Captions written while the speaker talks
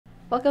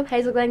Welcome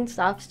Hazel Glen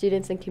staff,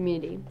 students and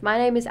community. My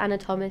name is Anna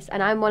Thomas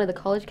and I'm one of the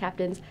college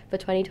captains for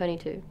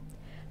 2022.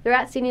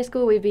 Throughout senior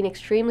school we've been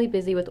extremely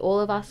busy with all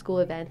of our school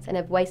events and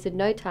have wasted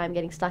no time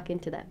getting stuck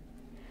into them.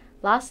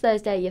 Last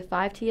Thursday, Year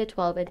 5 to Year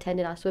 12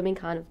 attended our swimming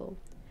carnival.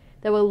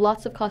 There were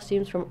lots of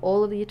costumes from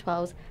all of the Year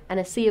 12s and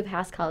a sea of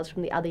house colours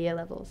from the other year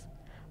levels.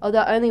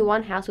 Although only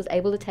one house was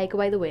able to take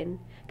away the win,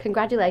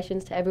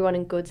 congratulations to everyone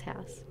in Good's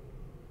house.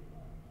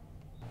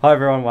 Hi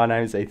everyone, my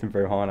name is Ethan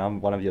Bruhorn. I'm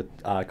one of your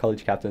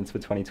college captains for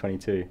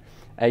 2022.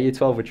 Our Year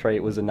 12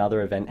 retreat was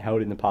another event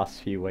held in the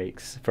past few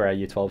weeks for our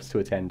Year 12s to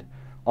attend.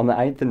 On the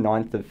 8th and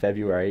 9th of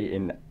February,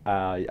 Year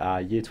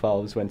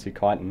 12s went to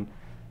Kyneton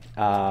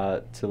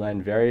to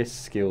learn various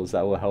skills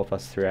that will help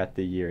us throughout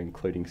the year,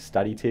 including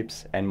study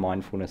tips and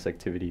mindfulness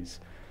activities.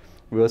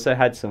 We also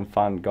had some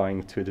fun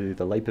going to do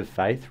the leap of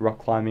faith, rock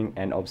climbing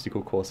and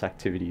obstacle course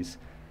activities.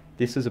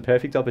 This was a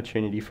perfect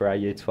opportunity for our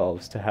Year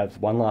 12s to have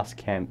one last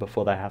camp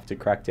before they have to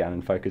crack down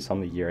and focus on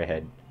the year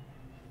ahead.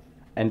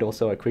 And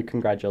also a quick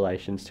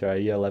congratulations to our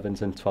Year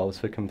 11s and 12s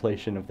for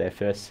completion of their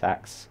first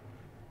SACs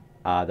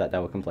that they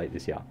will complete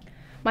this year.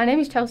 My name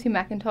is Chelsea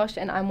McIntosh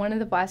and I'm one of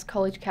the Vice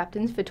College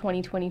Captains for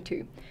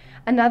 2022.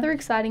 Another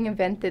exciting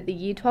event that the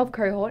Year 12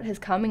 cohort has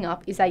coming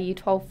up is our Year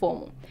 12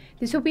 Formal.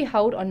 This will be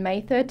held on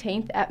May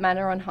 13th at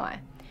Manor on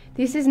High.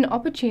 This is an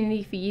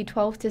opportunity for Year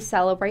 12 to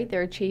celebrate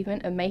their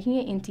achievement of making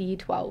it into Year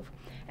 12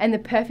 and the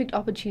perfect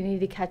opportunity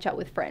to catch up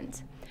with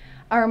friends.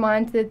 A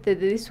reminder that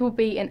this will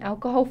be an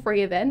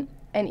alcohol-free event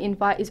and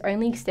invite is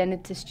only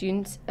extended to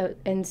students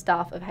and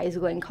staff of Hazel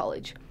Glen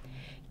College.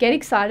 Get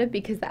excited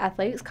because the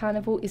Athletics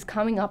Carnival is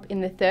coming up in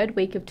the third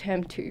week of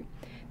Term 2.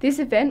 This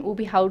event will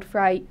be held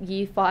for our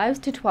Year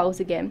 5s to 12s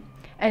again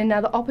and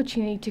another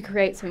opportunity to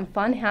create some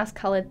fun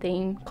house-coloured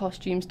themed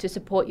costumes to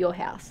support your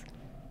house.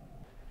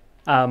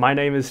 My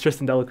name is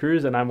Tristan Dela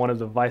Cruz and I'm one of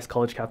the Vice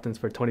College Captains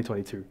for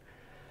 2022.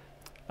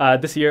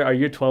 This year our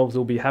Year 12s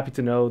will be happy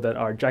to know that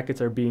our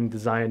jackets are being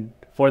designed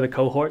for the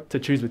cohort to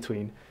choose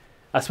between.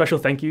 A special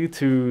thank you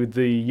to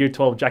the Year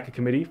 12 Jacket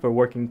Committee for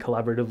working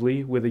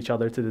collaboratively with each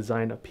other to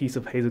design a piece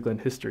of Hazel Glen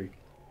history.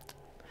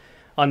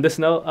 On this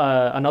note,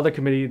 another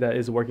committee that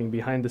is working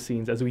behind the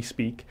scenes as we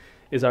speak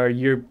is our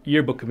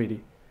yearbook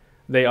committee.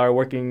 They are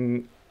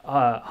working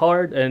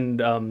hard and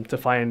to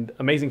find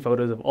amazing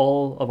photos of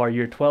all of our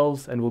Year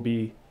 12s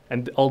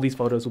and all these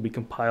photos will be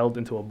compiled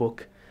into a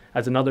book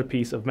as another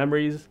piece of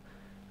memories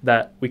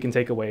that we can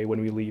take away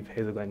when we leave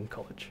Hazel Glen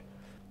College.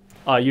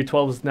 Year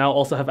 12s now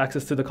also have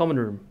access to the common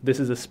room. This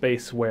is a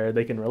space where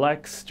they can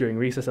relax during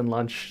recess and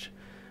lunch,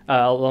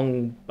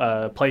 along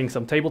playing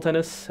some table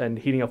tennis and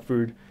heating up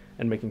food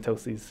and making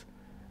toasties.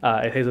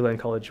 At Hazel Glen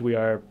College, we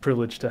are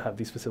privileged to have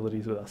these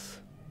facilities with us.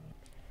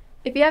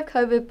 If you have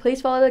COVID, please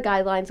follow the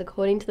guidelines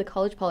according to the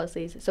college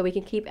policies so we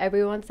can keep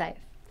everyone safe.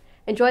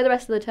 Enjoy the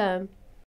rest of the term.